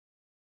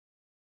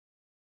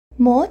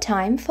More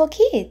time for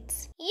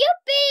kids.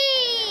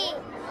 Yippee!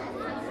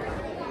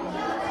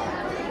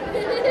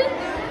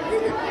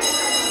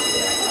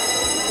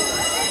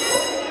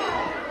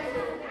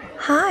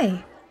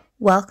 Hi,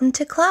 welcome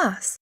to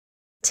class.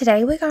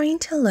 Today we're going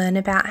to learn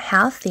about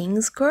how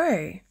things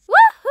grow.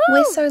 Woohoo!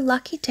 We're so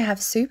lucky to have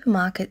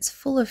supermarkets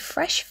full of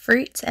fresh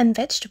fruits and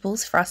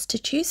vegetables for us to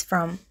choose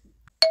from.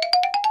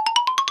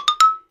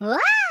 Wow!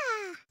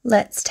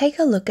 Let's take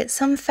a look at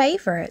some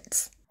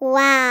favourites.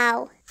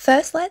 Wow!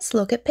 First, let's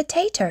look at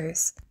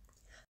potatoes.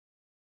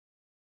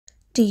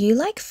 Do you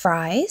like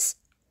fries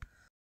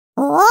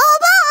Oh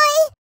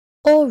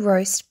boy! or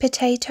roast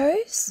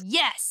potatoes?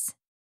 Yes!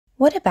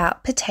 What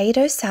about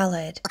potato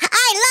salad?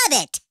 I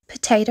love it!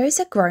 Potatoes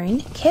are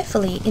grown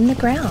carefully in the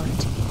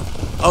ground.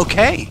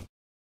 Okay.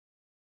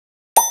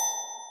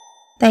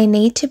 They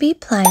need to be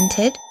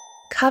planted,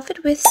 covered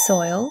with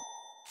soil,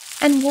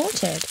 and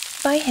watered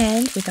by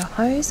hand with a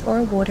hose or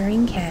a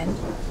watering can,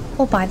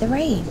 or by the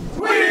rain.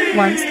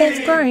 Once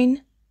they've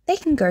grown, they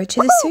can go to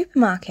the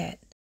supermarket,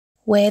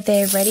 where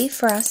they're ready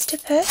for us to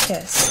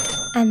purchase,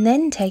 and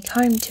then take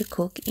home to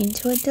cook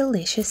into a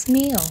delicious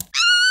meal.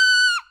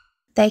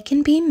 They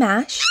can be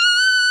mashed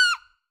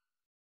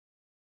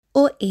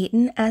or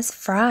eaten as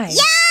fries,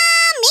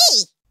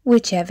 Yummy!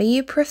 whichever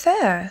you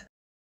prefer.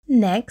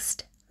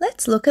 Next,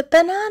 let's look at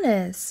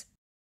bananas.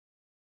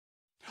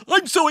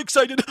 I'm so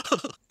excited.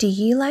 Do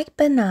you like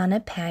banana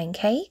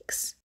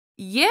pancakes?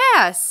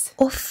 Yes!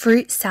 Or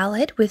fruit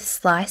salad with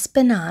sliced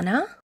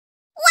banana?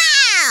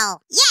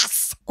 Wow!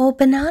 Yes! Or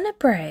banana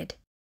bread?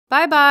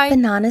 Bye-bye.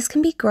 Bananas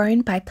can be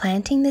grown by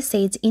planting the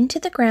seeds into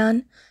the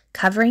ground,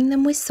 covering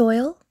them with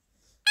soil,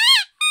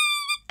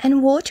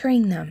 and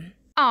watering them.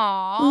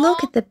 Aww.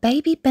 Look at the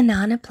baby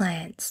banana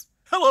plants.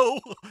 Hello.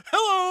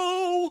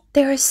 Hello.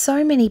 There are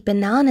so many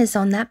bananas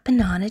on that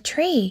banana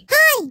tree.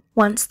 Hi!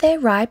 Once they're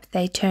ripe,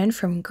 they turn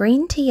from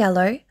green to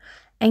yellow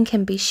and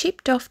can be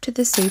shipped off to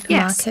the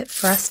supermarket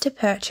for us to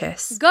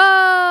purchase.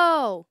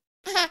 Go!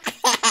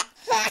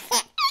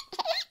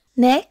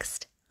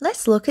 Next,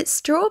 let's look at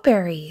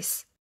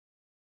strawberries.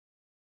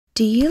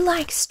 Do you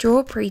like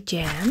strawberry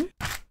jam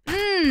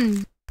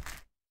Mmm.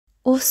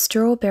 or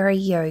strawberry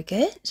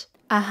yogurt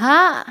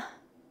Aha.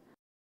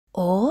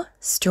 or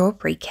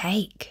strawberry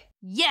cake?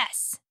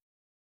 Yes!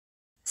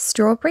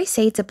 Strawberry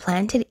seeds are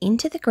planted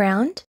into the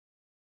ground,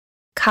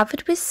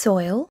 covered with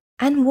soil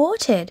and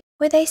watered,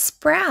 where they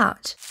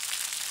sprout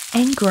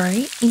and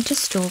grow into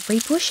strawberry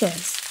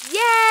bushes.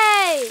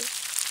 Yay!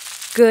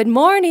 Good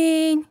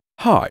morning.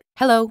 Hi.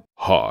 Hello.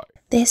 Hi.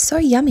 They're so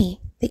yummy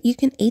that you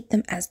can eat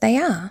them as they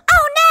are.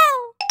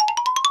 Oh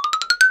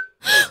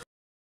no!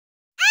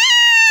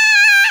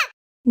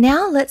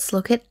 Now let's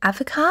look at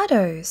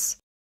avocados.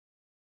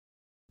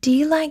 Do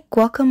you like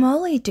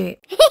guacamole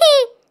dip?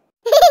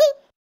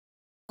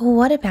 Or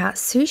what about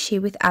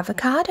sushi with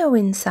avocado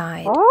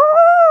inside?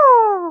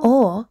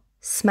 Or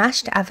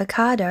smashed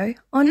avocado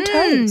on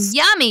toast?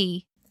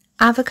 Yummy!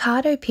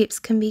 Avocado pips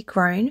can be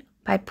grown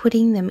by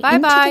putting them into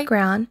Bye-bye. the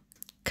ground,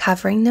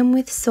 covering them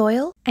with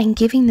soil and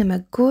giving them a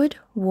good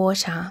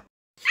water.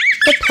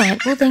 The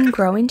plant will then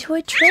grow into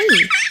a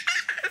tree.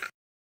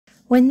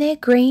 When they're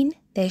green,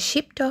 they're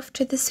shipped off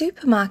to the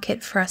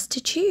supermarket for us to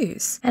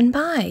choose and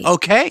buy.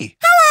 Okay.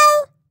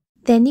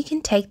 Then you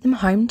can take them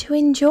home to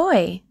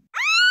enjoy.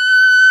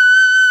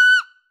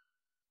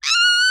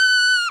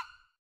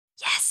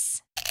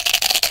 Yes!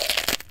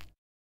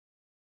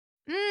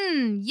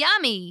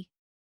 Yummy!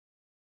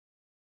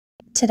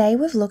 Today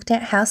we've looked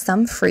at how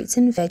some fruits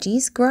and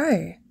veggies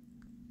grow.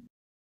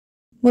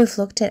 We've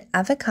looked at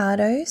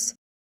avocados,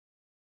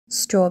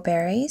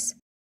 strawberries,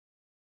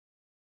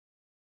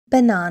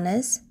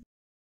 bananas,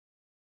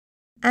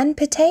 and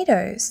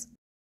potatoes.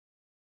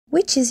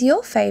 Which is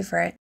your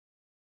favourite?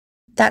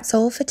 That's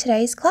all for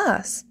today's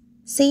class.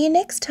 See you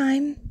next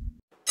time.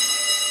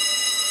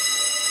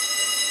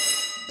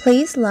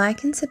 Please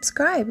like and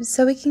subscribe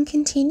so we can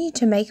continue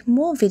to make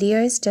more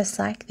videos just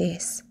like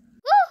this.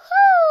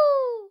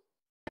 Woohoo!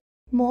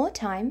 More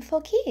time for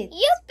kids.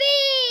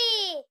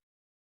 Yippee!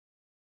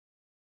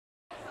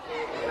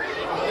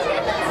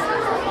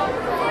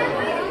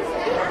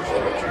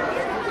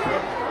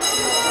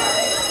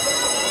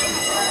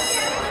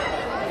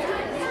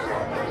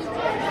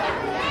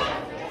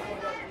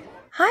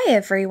 Hi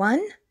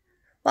everyone.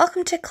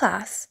 Welcome to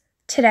class.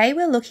 Today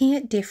we're looking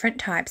at different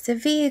types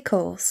of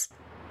vehicles.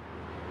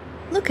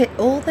 Look at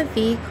all the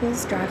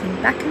vehicles driving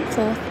back and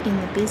forth in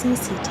the busy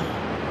city.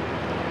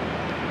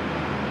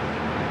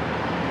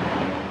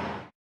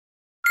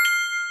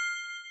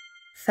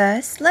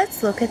 First,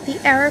 let's look at the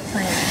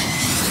aeroplane.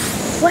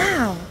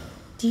 Wow!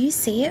 Do you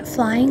see it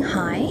flying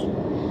high?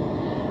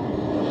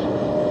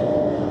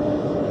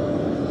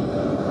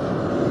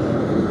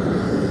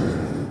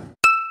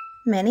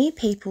 Many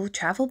people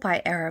travel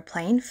by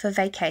aeroplane for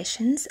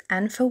vacations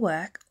and for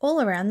work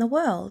all around the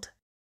world.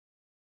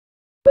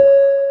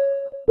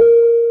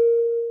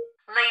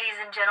 Ladies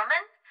and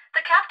gentlemen,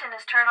 the captain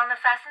has turned on the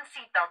fasten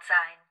seatbelt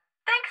sign.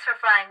 Thanks for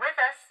flying with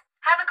us.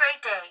 Have a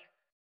great day.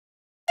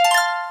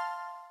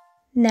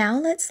 Now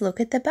let's look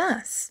at the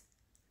bus.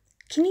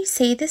 Can you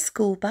see the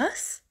school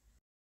bus?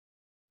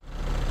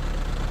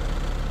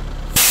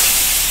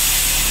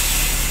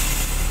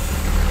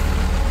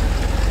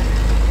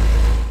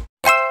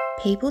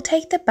 People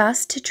take the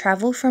bus to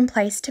travel from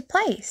place to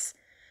place,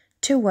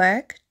 to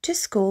work, to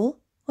school,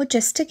 or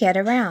just to get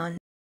around.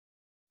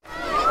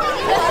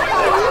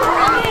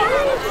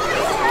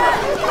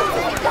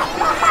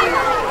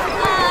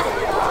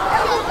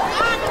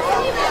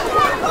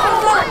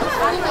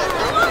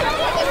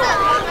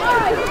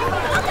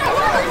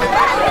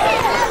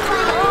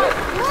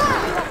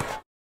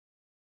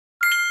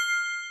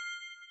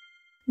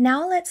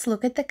 Now let's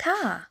look at the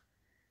car.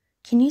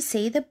 Can you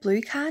see the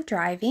blue car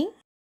driving?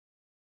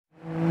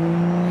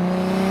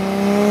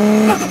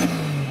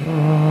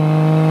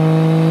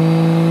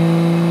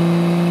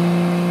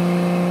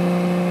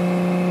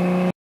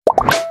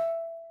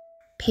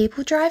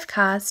 People drive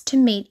cars to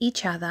meet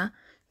each other,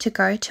 to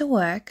go to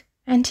work,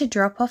 and to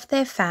drop off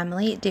their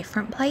family at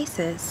different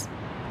places.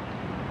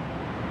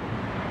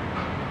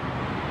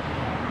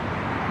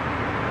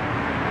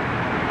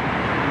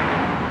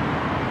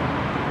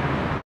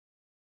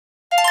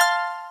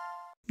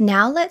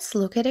 Now let's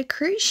look at a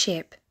cruise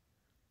ship.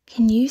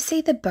 Can you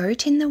see the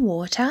boat in the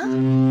water?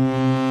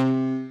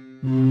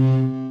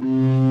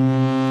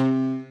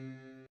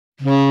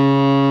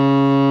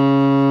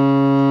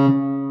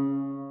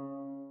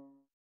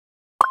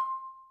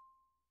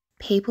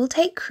 People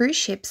take cruise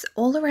ships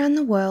all around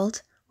the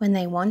world when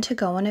they want to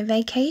go on a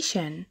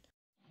vacation.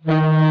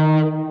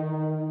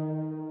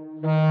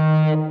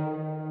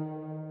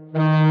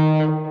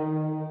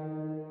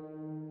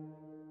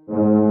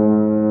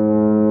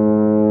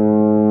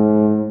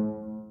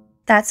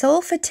 That's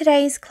all for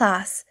today's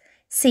class.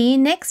 See you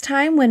next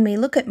time when we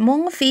look at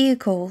more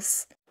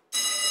vehicles.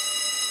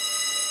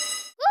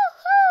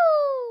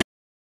 Woohoo!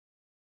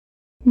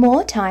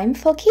 More time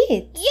for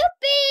kids.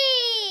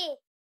 Yippee!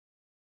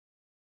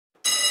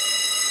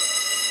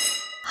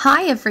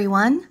 Hi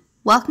everyone,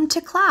 welcome to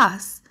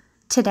class.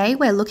 Today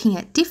we're looking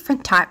at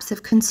different types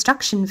of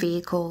construction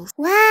vehicles.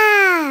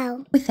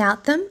 Wow!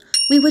 Without them,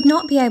 we would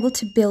not be able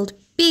to build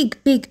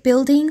big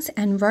buildings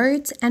and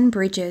roads and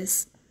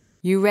bridges.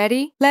 You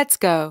ready? Let's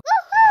go.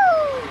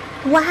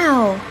 Woohoo!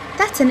 Wow,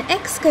 that's an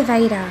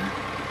excavator.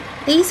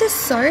 These are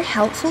so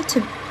helpful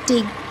to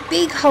dig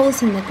big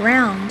holes in the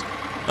ground.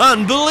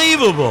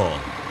 Unbelievable!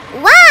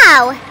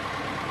 Wow!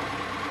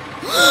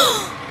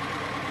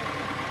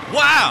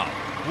 Wow!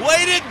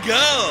 Way to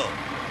go!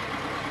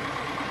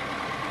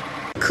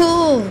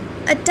 Cool,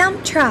 a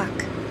dump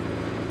truck.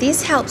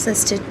 This helps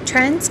us to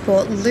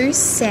transport loose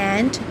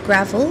sand,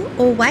 gravel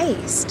or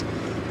waste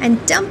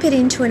and dump it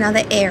into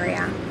another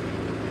area.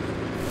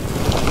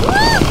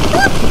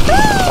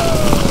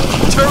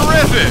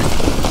 Terrific!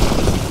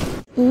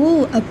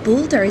 Ooh, a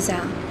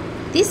bulldozer.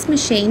 This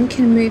machine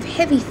can move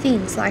heavy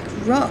things like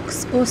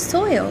rocks or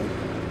soil.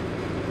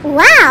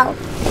 Wow!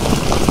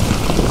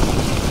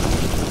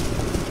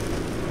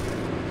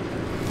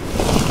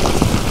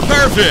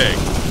 Perfect!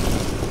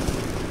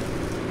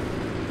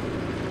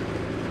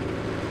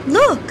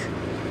 Look,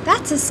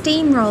 that's a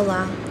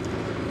steamroller.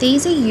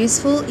 These are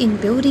useful in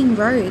building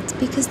roads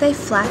because they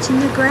flatten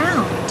the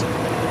ground.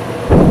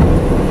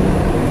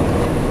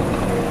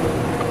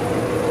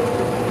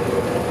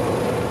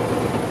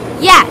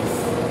 Yes.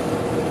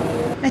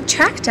 A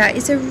tractor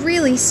is a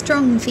really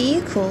strong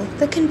vehicle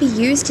that can be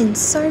used in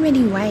so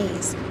many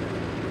ways.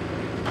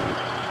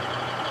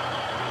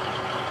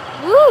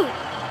 Woo!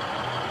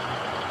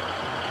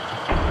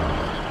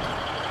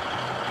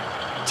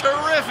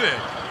 Terrific!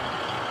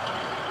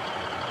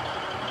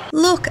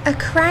 Look, a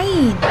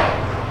crane.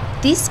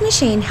 This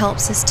machine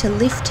helps us to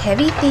lift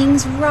heavy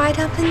things right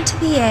up into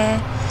the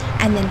air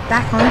and then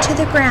back onto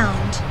the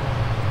ground.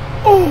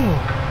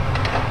 Oh!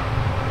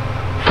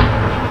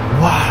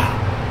 Wow!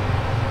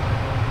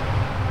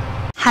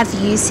 Have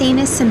you seen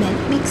a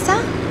cement mixer?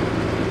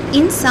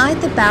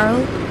 Inside the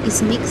barrel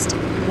is mixed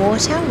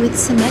water with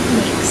cement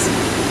mix.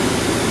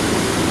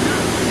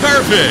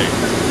 Perfect!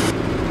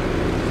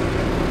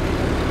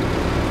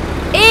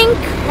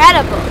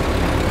 Incredible!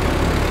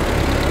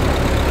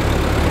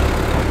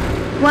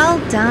 Well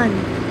done!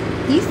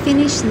 You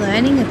finished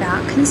learning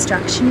about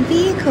construction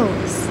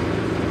vehicles.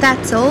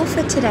 That's all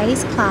for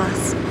today's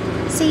class.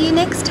 See you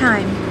next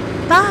time.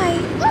 Bye!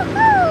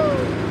 Woohoo!